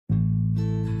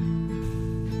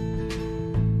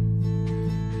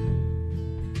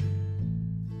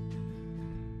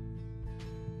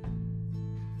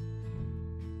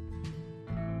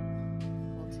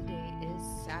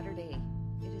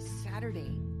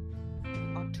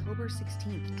October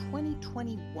 16th,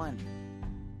 2021.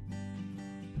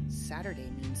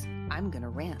 Saturday means I'm going to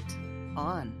rant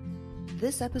on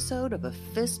this episode of A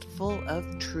Fistful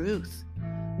of Truth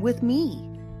with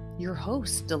me, your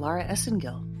host, Delara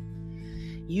Esengil.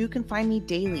 You can find me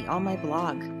daily on my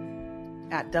blog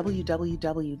at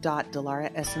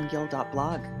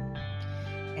www.delaraesengil.blog.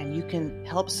 And you can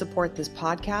help support this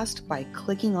podcast by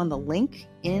clicking on the link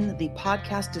in the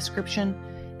podcast description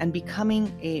and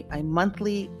becoming a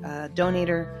monthly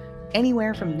donator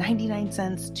anywhere from 99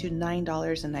 cents to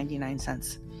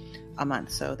 $9.99 a month.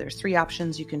 So there's three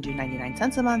options. You can do 99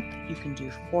 cents a month, you can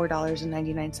do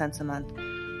 $4.99 a month,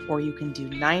 or you can do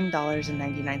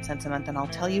 $9.99 a month. And I'll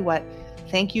tell you what,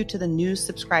 thank you to the new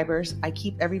subscribers. I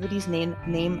keep everybody's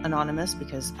name anonymous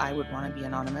because I would want to be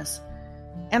anonymous.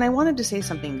 And I wanted to say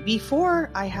something.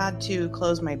 Before I had to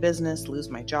close my business, lose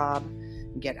my job,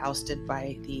 get ousted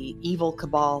by the evil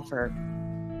cabal for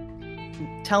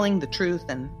telling the truth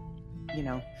and,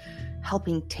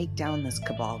 helping take down this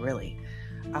cabal, really.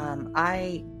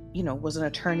 I was an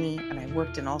attorney and I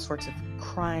worked in all sorts of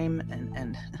crime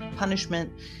and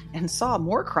punishment and saw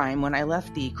more crime when I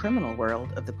left the criminal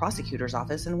world of the prosecutor's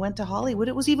office and went to Hollywood.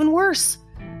 It was even worse,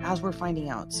 as we're finding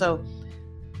out. So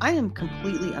I am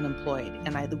completely unemployed,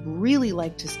 and I'd really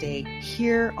like to stay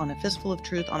here on A Fistful of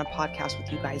Truth on a podcast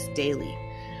with you guys daily.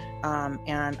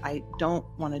 And I don't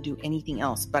want to do anything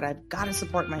else, but I've got to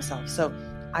support myself. So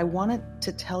I wanted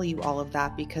to tell you all of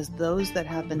that because those that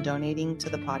have been donating to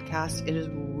the podcast, it is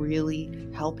really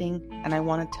helping. And I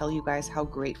want to tell you guys how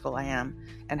grateful I am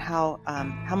and how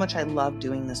much I love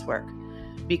doing this work,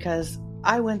 because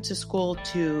I went to school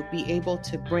to be able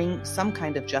to bring some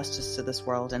kind of justice to this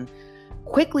world, and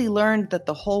quickly learned that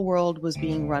the whole world was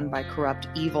being run by corrupt,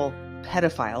 evil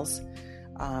pedophiles.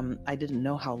 I didn't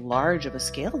know how large of a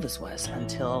scale this was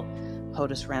until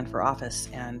POTUS ran for office.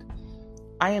 And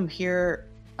I am here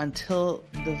until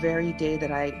the very day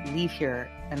that I leave here,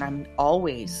 and I'm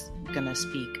always going to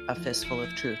speak a fistful of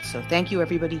truth. So thank you,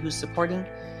 everybody who's supporting.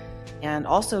 And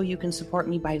also you can support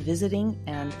me by visiting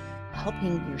and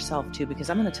helping yourself too,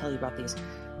 because I'm going to tell you about these.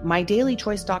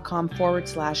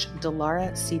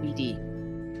 MyDailyChoice.com/Delara CBD.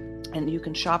 And you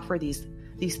can shop for these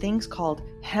things called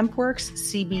HempWorks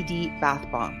CBD bath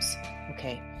bombs.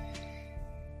 Okay.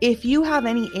 If you have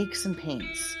any aches and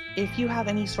pains, if you have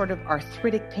any sort of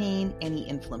arthritic pain, any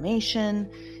inflammation,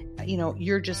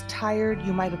 you're just tired,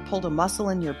 you might have pulled a muscle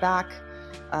in your back,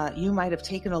 you might have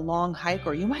taken a long hike,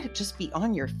 or you might have just be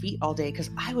on your feet all day, because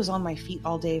I was on my feet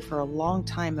all day for a long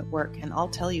time at work. And I'll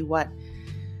tell you what,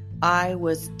 I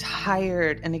was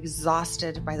tired and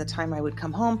exhausted by the time I would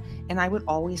come home, and I would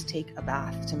always take a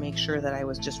bath to make sure that I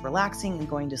was just relaxing and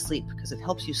going to sleep, because it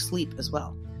helps you sleep as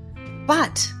well.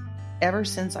 But ever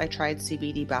since I tried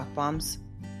CBD bath bombs,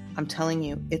 I'm telling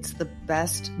you, it's the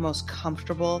best, most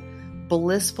comfortable,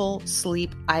 blissful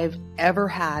sleep I've ever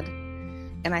had.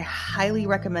 And I highly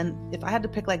recommend, if I had to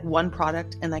pick like one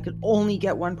product and I could only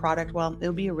get one product, well, it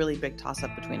would be a really big toss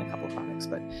up between a couple of products,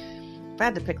 but if I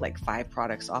had to pick like 5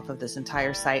 products off of this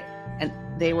entire site and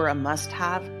they were a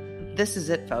must-have, this is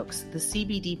it, folks. The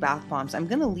CBD bath bombs. I'm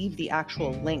going to leave the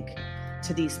actual link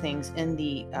to these things in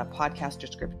the podcast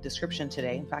description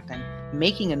today. In fact, I'm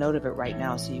making a note of it right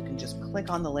now, so you can just click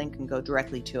on the link and go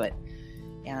directly to it.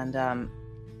 And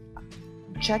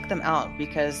check them out,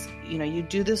 because you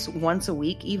do this once a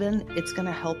week even, it's going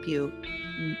to help you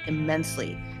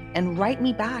immensely. And write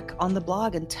me back on the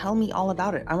blog and tell me all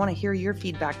about it. I want to hear your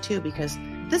feedback too, because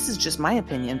this is just my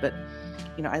opinion, but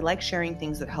I like sharing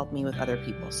things that help me with other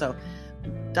people. So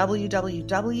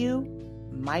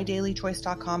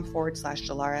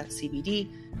www.mydailychoice.com/Delara CBD.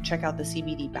 Check out the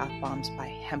CBD bath bombs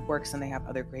by HempWorks, and they have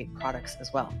other great products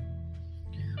as well.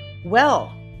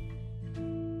 Well,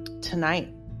 tonight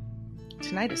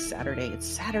is Saturday. It's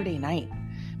Saturday night.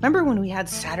 Remember when we had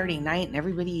Saturday night and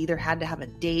everybody either had to have a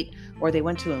date, or they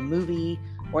went to a movie,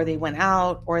 or they went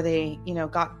out, or they,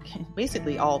 got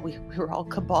basically we were all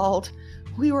caballed.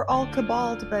 We were all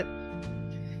caballed, but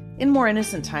in more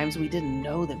innocent times, we didn't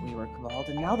know that we were caballed.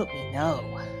 And now that we know,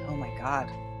 oh my God.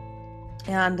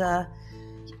 And I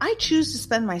choose to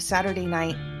spend my Saturday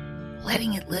night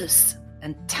letting it loose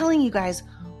and telling you guys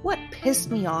what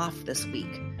pissed me off this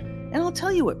week. And I'll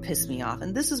tell you what pissed me off.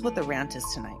 And this is what the rant is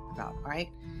tonight about, all right?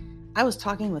 I was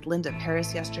talking with Linda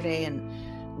Paris yesterday,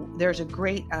 and there's a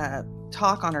great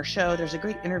talk on our show. There's a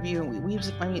great interview. A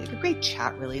great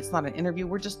chat, really. It's not an interview.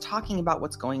 We're just talking about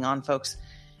what's going on, folks.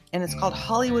 And it's called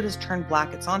Hollywood Has Turned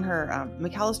Black. It's on her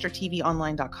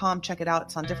McAllisterTVOnline.com. Check it out.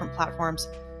 It's on different platforms.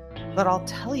 But I'll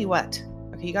tell you what.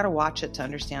 Okay, you got to watch it to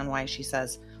understand why she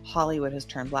says Hollywood has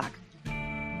turned black.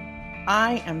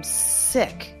 I am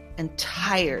sick and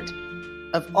tired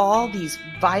of all these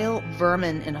vile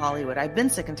vermin in Hollywood. I've been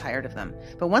sick and tired of them.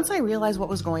 But once I realized what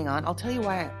was going on, I'll tell you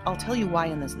why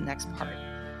in this next part.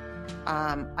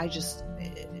 I just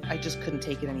couldn't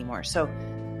take it anymore. So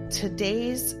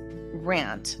today's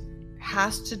rant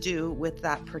has to do with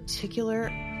that particular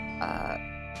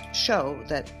show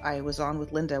that I was on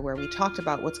with Linda, where we talked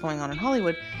about what's going on in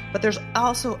Hollywood, but there's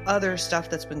also other stuff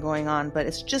that's been going on, but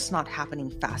it's just not happening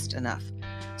fast enough.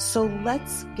 So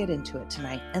let's get into it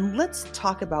tonight, and let's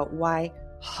talk about why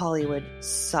Hollywood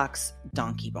sucks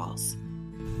donkey balls.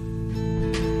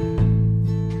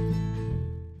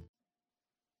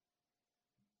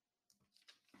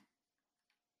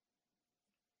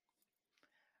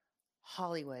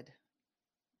 Hollywood.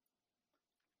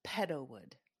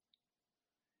 Pedowood.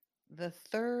 The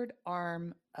third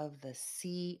arm of the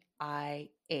CIA.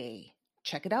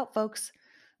 Check it out, folks.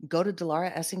 Go to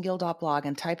DelaraEssingill.blog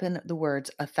and type in the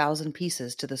words 1,000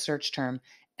 pieces to the search term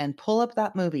and pull up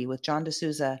that movie with John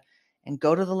DeSouza and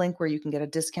go to the link where you can get a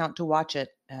discount to watch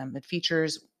it. It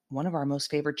features one of our most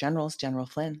favorite generals, General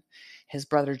Flynn. His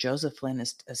brother Joseph Flynn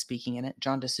is speaking in it.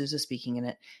 John DeSouza speaking in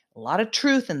it. A lot of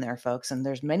truth in there, folks. And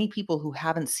there's many people who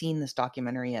haven't seen this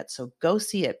documentary yet. So go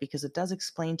see it, because it does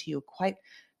explain to you quite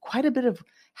a bit of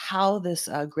how this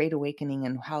Great Awakening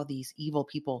and how these evil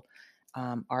people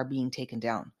are being taken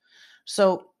down.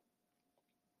 So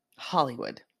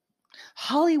Hollywood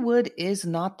is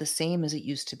not the same as it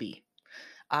used to be.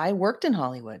 I worked in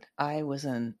Hollywood. I was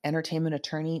an entertainment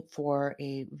attorney for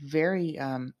a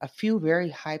few very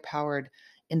high-powered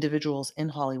individuals in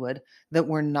Hollywood that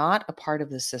were not a part of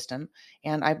this system.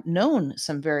 And I've known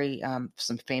some very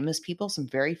famous people,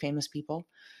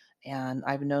 and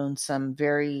I've known some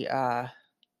very,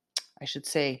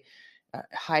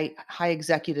 high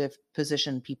executive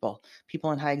position people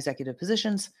in high executive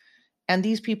positions. And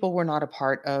these people were not a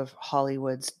part of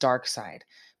Hollywood's dark side,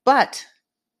 but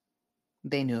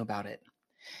they knew about it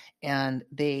and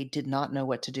they did not know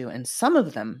what to do. And some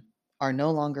of them are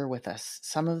no longer with us.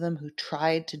 Some of them who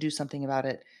tried to do something about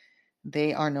it,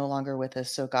 they are no longer with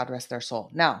us. So God rest their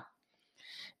soul. Now,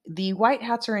 the white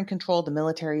hats are in control. The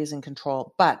military is in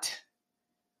control, but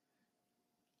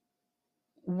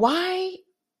why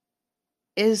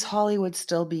is Hollywood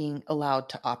still being allowed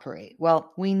to operate?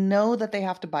 Well, we know that they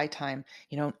have to buy time.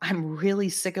 I'm really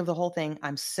sick of the whole thing.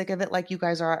 I'm sick of it, like you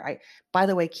guys are. By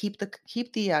the way, keep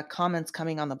the comments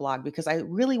coming on the blog, because I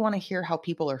really want to hear how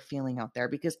people are feeling out there,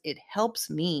 because it helps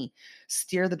me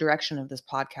steer the direction of this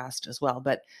podcast as well.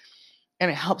 And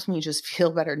it helps me just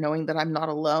feel better knowing that I'm not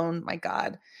alone. My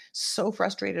God, so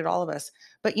frustrated, all of us.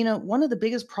 But one of the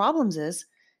biggest problems is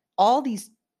all these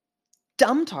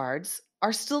dumbtards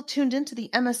are still tuned into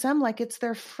the MSM like it's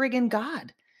their friggin'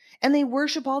 God. And they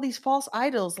worship all these false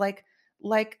idols like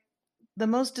the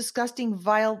most disgusting,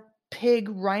 vile pig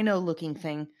rhino looking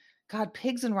thing. God,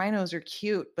 pigs and rhinos are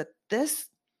cute, but this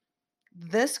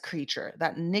creature,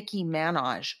 that Nicki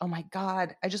Minaj, oh my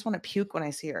God, I just want to puke when I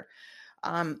see her.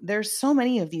 There's so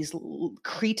many of these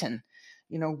cretin,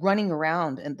 running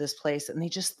around in this place, and they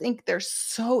just think they're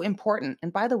so important.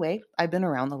 And by the way, I've been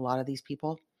around a lot of these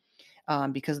people.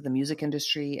 Because of the music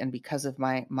industry and because of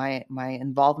my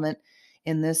involvement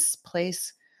in this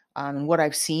place, and what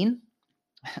I've seen,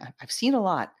 I've seen a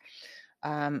lot.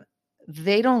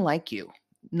 They don't like you.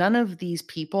 None of these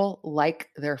people like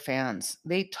their fans.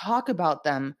 They talk about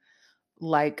them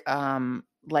like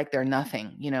they're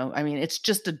nothing. It's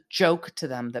just a joke to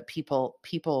them that people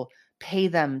pay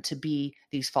them to be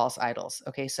these false idols.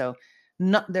 Okay, so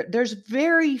there's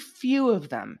very few of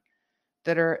them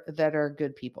that are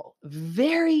good people.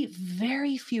 Very,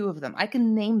 very few of them. I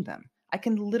can name them. I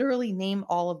can literally name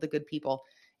all of the good people,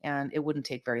 and it wouldn't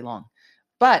take very long.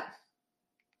 But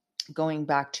going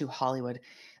back to Hollywood,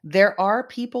 there are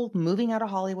people moving out of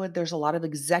Hollywood. There's a lot of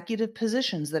executive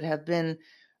positions that have been,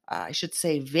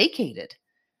 vacated.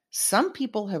 Some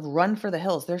people have run for the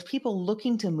hills. There's people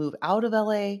looking to move out of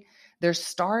LA. There's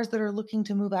stars that are looking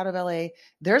to move out of LA.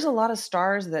 There's a lot of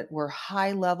stars that were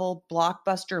high-level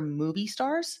blockbuster movie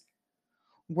stars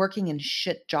working in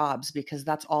shit jobs because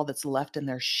that's all that's left in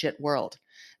their shit world.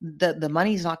 The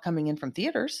money's not coming in from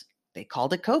theaters. They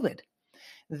called it COVID.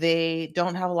 They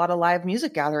don't have a lot of live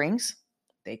music gatherings.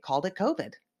 They called it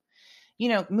COVID.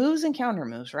 Moves and counter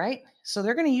moves, right? So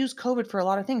they're going to use COVID for a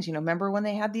lot of things. Remember when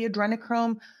they had the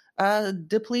adrenochrome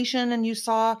depletion and you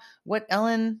saw what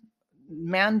Ellen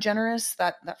Mangeneris,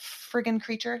 that friggin'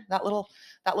 creature, that little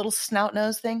snout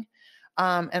nose thing,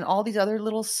 and all these other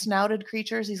little snouted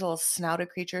creatures,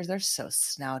 they're so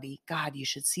snouty. God, you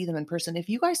should see them in person. If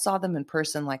you guys saw them in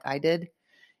person like I did,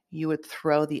 you would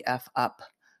throw the F up.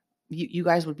 You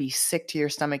guys would be sick to your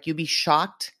stomach. You'd be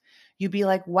shocked you'd be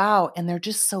like, wow. And they're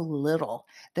just so little.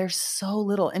 They're so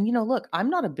little. And, look,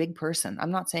 I'm not a big person.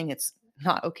 I'm not saying it's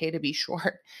not okay to be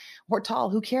short or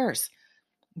tall. Who cares?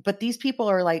 But these people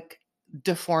are like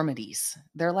deformities.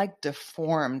 They're like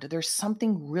deformed. There's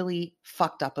something really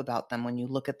fucked up about them when you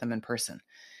look at them in person.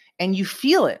 And you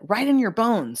feel it right in your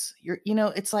bones.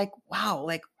 It's like, wow,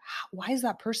 like, why is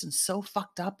that person so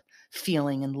fucked up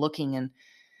feeling and looking? And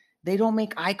they don't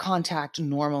make eye contact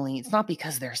normally. It's not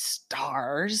because they're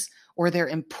stars or they're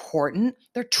important.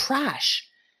 They're trash.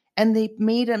 And they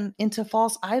made them into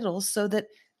false idols so that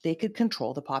they could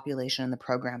control the population and the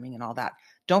programming and all that.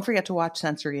 Don't forget to watch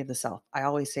Sensory of the Self. I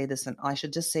always say this, and I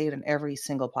should just say it in every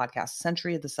single podcast.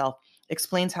 Sensory of the Self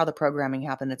explains how the programming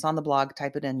happened. It's on the blog.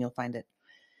 Type it in. You'll find it.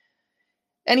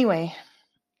 Anyway,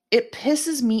 it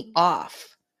pisses me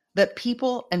off that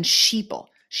people and sheeple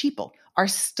are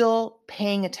still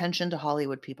paying attention to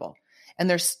Hollywood people, and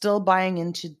they're still buying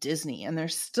into Disney, and they're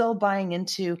still buying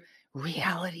into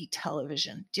reality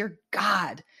television. Dear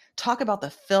God, talk about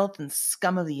the filth and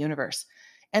scum of the universe,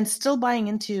 and still buying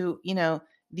into,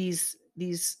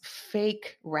 these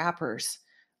fake rappers.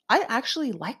 I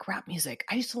actually like rap music.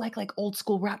 I used to like old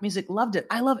school rap music, loved it.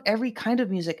 I love every kind of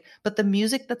music, but the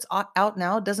music that's out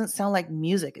now doesn't sound like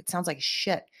music. It sounds like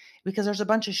shit because there's a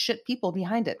bunch of shit people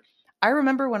behind it. I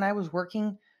remember when I was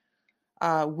working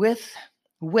with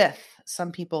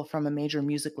some people from a major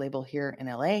music label here in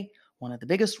LA, one of the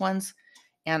biggest ones,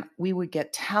 and we would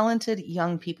get talented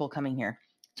young people coming here.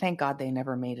 Thank God they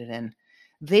never made it in.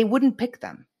 They wouldn't pick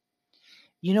them.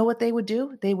 You know what they would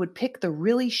do? They would pick the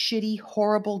really shitty,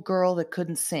 horrible girl that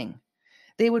couldn't sing.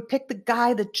 They would pick the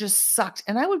guy that just sucked.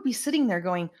 And I would be sitting there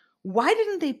going, why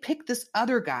didn't they pick this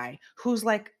other guy who's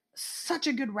like such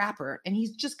a good rapper and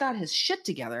he's just got his shit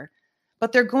together?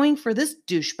 But they're going for this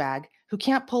douchebag who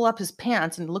can't pull up his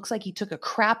pants and looks like he took a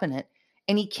crap in it,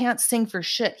 and he can't sing for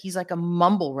shit. He's like a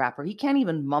mumble rapper. He can't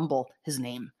even mumble his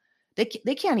name. They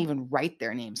can't even write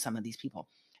their name, some of these people.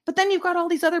 But then you've got all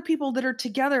these other people that are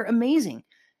together amazing.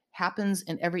 Happens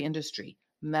in every industry,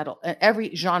 metal,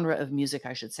 every genre of music,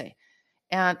 I should say.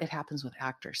 And it happens with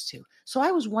actors too. So I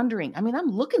was wondering, I'm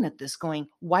looking at this going,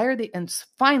 why are they? And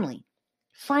finally,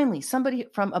 somebody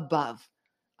from above,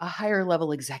 a higher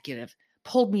level executive,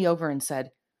 pulled me over and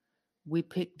said, we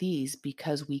pick these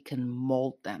because we can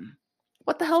mold them.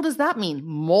 What the hell does that mean?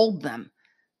 Mold them.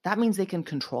 That means they can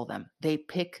control them. They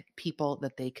pick people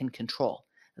that they can control.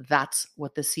 That's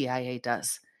what the CIA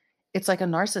does. It's like a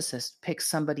narcissist picks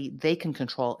somebody they can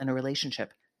control in a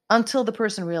relationship until the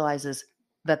person realizes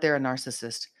that they're a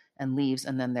narcissist and leaves,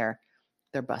 and then they're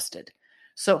busted.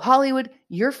 So Hollywood,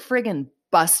 you're friggin'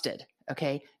 busted,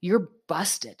 okay? You're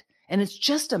busted. And it's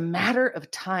just a matter of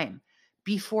time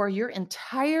before your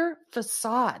entire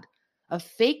facade of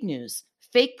fake news,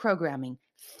 fake programming,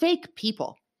 fake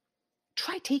people.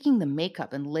 Try taking the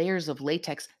makeup and layers of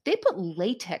latex. They put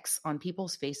latex on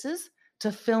people's faces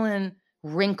to fill in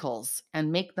wrinkles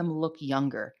and make them look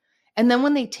younger. And then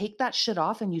when they take that shit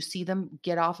off and you see them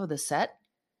get off of the set,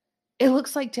 it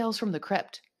looks like Tales from the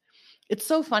Crypt. It's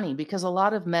so funny because a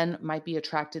lot of men might be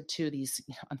attracted to these.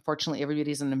 Unfortunately,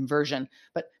 everybody's an inversion,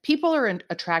 but people are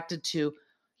attracted to,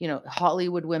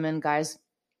 Hollywood women, guys.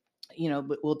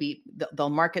 They'll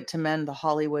market to men the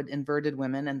Hollywood inverted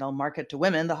women, and they'll market to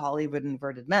women the Hollywood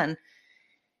inverted men.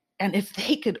 And if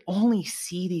they could only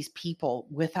see these people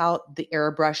without the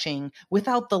airbrushing,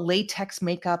 without the latex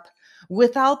makeup,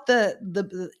 without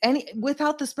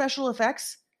without the special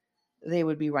effects, they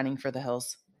would be running for the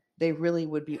hills. They really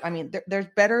would be. There's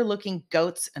better looking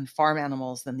goats and farm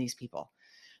animals than these people.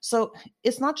 So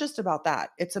it's not just about that.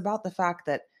 It's about the fact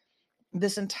that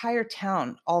this entire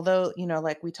town, although,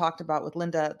 like we talked about with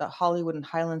Linda, the Hollywood and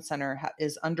Highland Center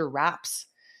is under wraps.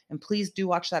 And please do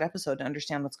watch that episode to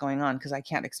understand what's going on, because I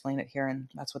can't explain it here. And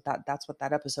that's what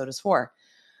that episode is for.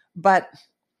 But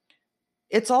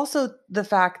it's also the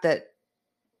fact that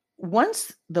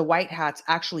once the white hats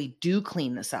actually do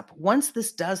clean this up, once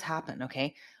this does happen,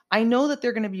 okay, I know that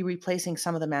they're going to be replacing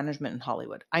some of the management in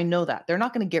Hollywood. I know that. They're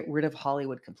not going to get rid of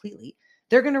Hollywood completely.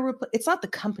 They're going to it's not the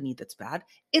company that's bad.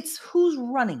 It's who's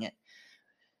running it.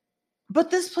 But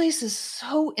this place is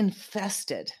so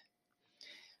infested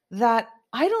that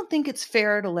I don't think it's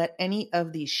fair to let any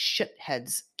of these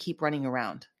shitheads keep running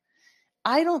around.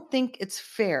 I don't think it's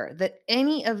fair that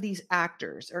any of these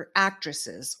actors or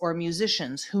actresses or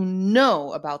musicians who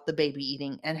know about the baby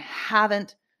eating and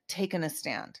haven't taken a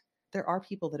stand. There are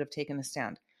people that have taken a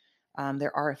stand.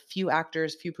 There are a few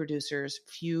actors, few producers,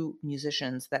 few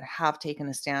musicians that have taken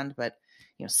a stand, but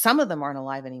some of them aren't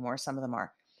alive anymore. Some of them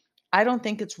are. I don't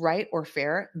think it's right or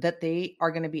fair that they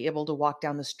are going to be able to walk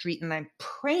down the street, and I'm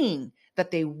praying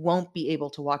that they won't be able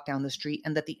to walk down the street,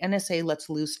 and that the NSA lets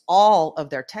loose all of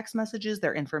their text messages,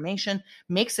 their information,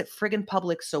 makes it friggin'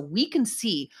 public so we can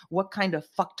see what kind of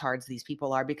fucktards these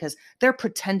people are, because they're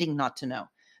pretending not to know.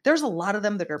 There's a lot of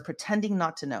them that are pretending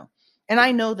not to know. And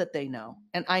I know that they know.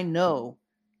 And I know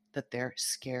that they're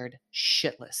scared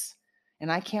shitless.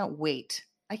 And I can't wait.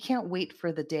 I can't wait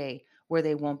for the day where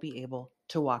they won't be able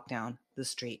to walk down the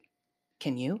street.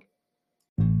 Can you?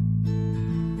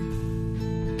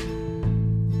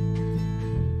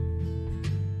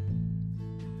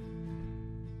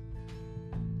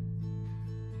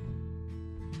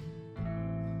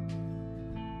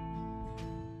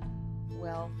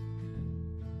 Well,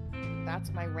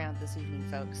 that's my rant this evening,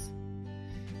 folks.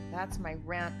 That's my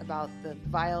rant about the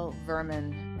vile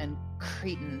vermin and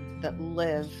cretin that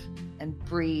live and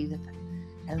breathe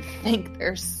and think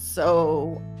they're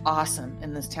so awesome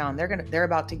in this town. They're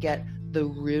about to get the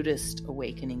rudest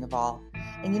awakening of all.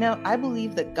 And I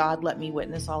believe that God let me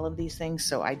witness all of these things,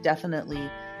 so I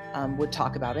definitely would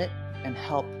talk about it and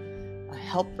help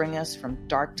bring us from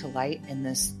dark to light in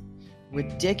this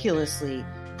ridiculously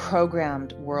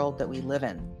programmed world that we live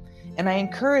in. And I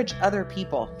encourage other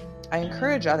people. I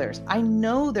encourage others. I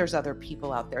know there's other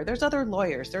people out there. There's other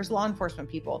lawyers. There's law enforcement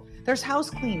people. There's house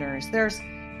cleaners. There's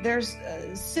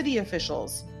city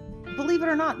officials. Believe it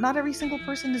or not every single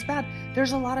person is bad.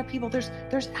 There's a lot of people. There's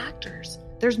actors.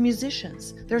 There's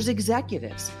musicians. There's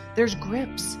executives. There's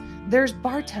grips. There's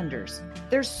bartenders.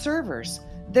 There's servers.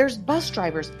 There's bus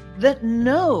drivers that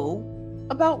know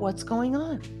about what's going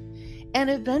on. And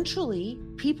eventually,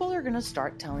 people are going to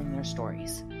start telling their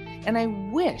stories. And I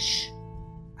wish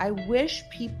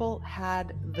people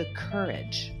had the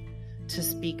courage to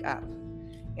speak up.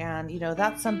 And,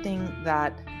 that's something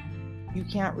that you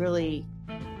can't really,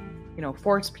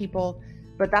 force people,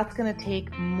 but that's going to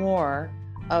take more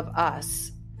of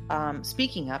us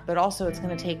speaking up, but also it's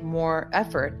going to take more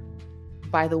effort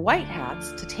by the white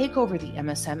hats to take over the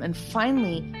MSM and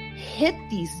finally hit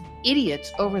these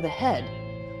idiots over the head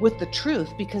with the truth,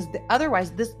 because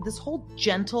otherwise this whole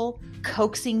gentle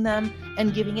coaxing them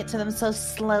and giving it to them so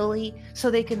slowly so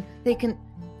they can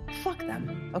fuck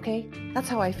them. Okay, that's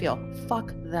how I feel.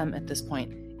 Fuck them at this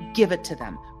point. Give it to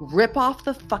them. Rip off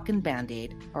the fucking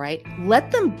Band-Aid. All right,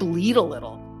 let them bleed a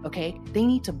little. Okay, they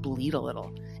need to bleed a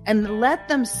little, and let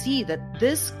them see that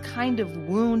this kind of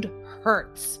wound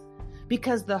hurts,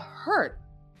 because the hurt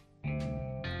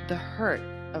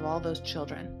of all those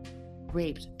children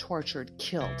raped, tortured,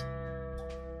 killed,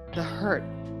 the hurt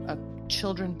of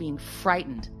children being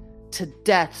frightened to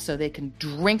death so they can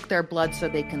drink their blood so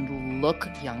they can look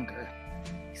younger.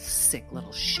 Sick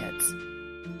little shits.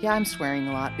 Yeah, I'm swearing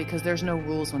a lot because there's no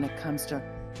rules when it comes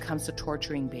to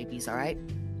torturing babies, all right?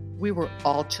 We were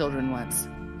all children once.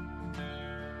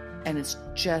 And it's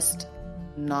just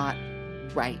not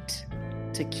right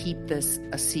to keep this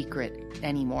a secret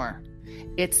anymore.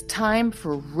 It's time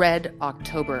for Red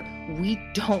October. We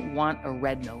don't want a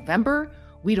Red November.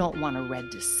 We don't want a Red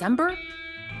December.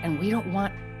 And we don't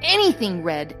want anything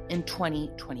red in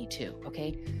 2022,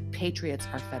 okay? Patriots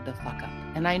are fed the fuck up.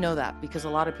 And I know that because a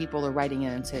lot of people are writing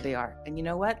in and say they are. And you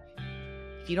know what?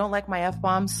 If you don't like my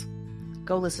F-bombs,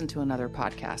 go listen to another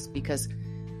podcast, because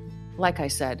like I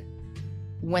said,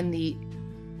 when the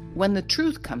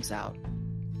truth comes out,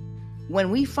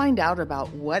 when we find out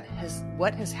about what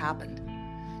has happened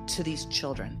to these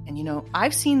children, and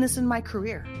I've seen this in my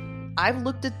career. I've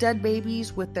looked at dead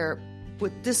babies with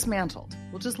dismantled.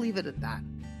 We'll just leave it at that.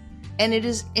 And it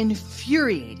is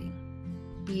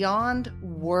infuriating beyond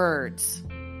words.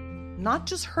 Not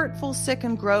just hurtful, sick,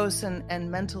 and gross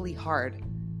and mentally hard,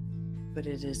 but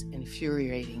it is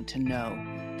infuriating to know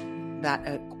that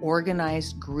an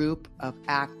organized group of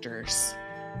actors,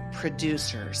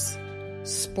 producers,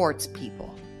 sports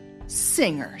people,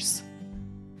 singers,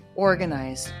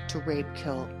 organized to rape,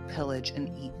 kill, pillage,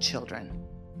 and eat children.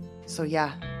 So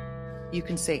yeah, you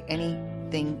can say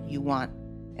anything you want,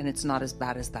 and it's not as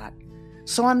bad as that.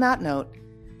 So on that note,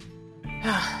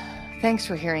 thanks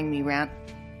for hearing me rant,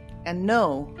 and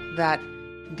know that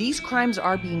these crimes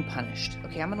are being punished.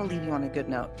 Okay, I'm going to leave you on a good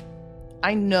note.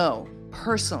 I know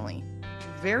personally,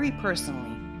 very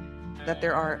personally, that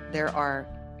there are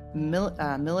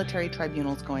military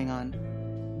tribunals going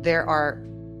on. There are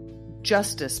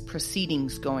justice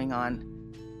proceedings going on,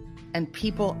 and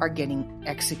people are getting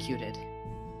executed.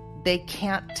 They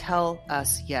can't tell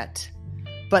us yet,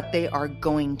 but they are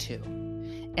going to.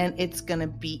 And it's going to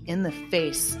be in the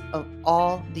face of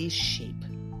all these sheep.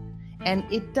 And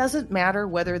it doesn't matter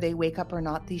whether they wake up or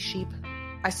not, these sheep.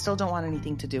 I still don't want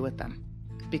anything to do with them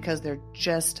because they're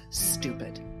just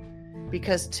stupid.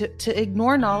 Because to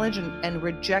ignore knowledge and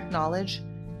reject knowledge,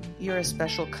 you're a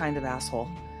special kind of asshole.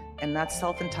 And that's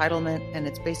self-entitlement, and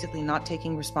it's basically not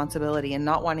taking responsibility and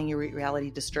not wanting your reality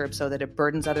disturbed so that it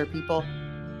burdens other people.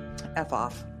 F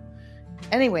off.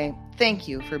 Anyway, thank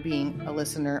you for being a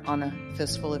listener on A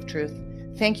Fistful of Truth.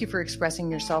 Thank you for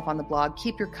expressing yourself on the blog.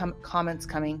 Keep your comments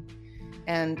coming.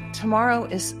 And tomorrow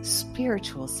is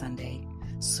Spiritual Sunday.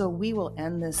 So we will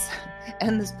end this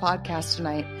podcast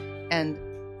tonight and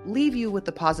leave you with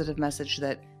the positive message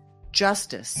that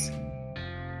justice,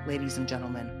 ladies and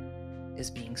gentlemen, is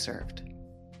being served.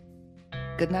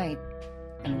 Good night,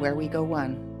 and where we go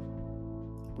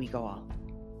one, we go all.